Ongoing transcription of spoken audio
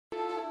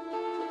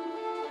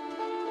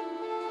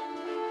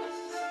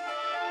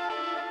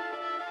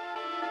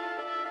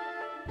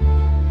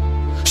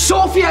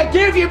Sophie, I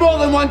gave you more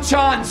than one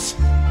chance!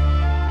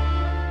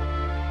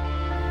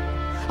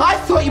 I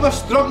thought you were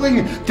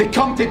struggling to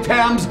come to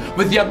terms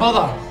with your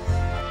mother.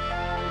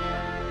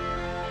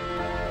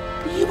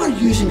 But you were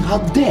using her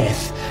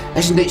death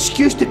as an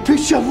excuse to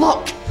push your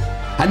luck.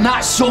 And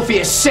that Sophie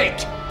is sick.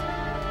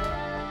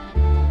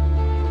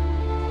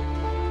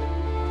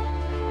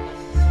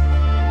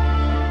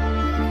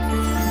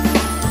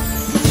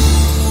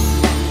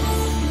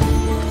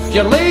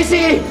 You're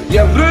lazy,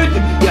 you're rude,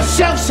 you're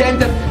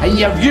self-centered, and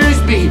you've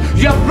used me.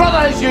 Your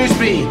brother has used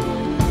me.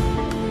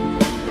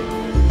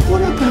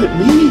 What about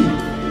me?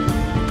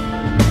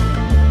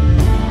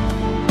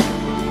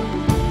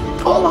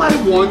 All I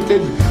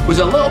wanted was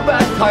a little bit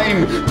of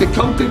time to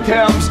come to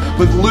terms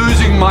with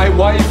losing my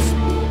wife.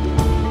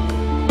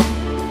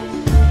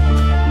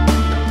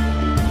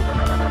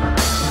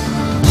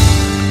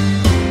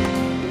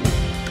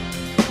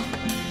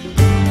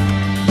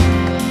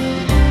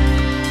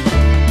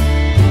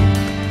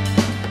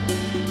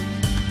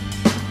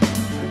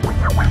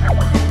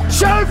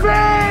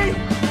 Sophie!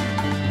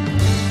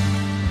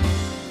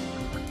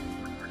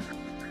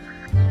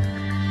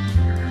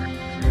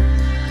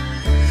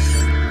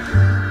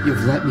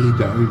 You've let me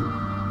down,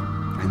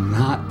 and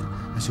that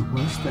is the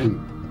worst thing.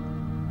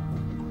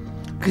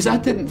 Because I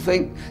didn't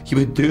think you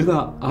would do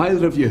that,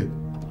 either of you.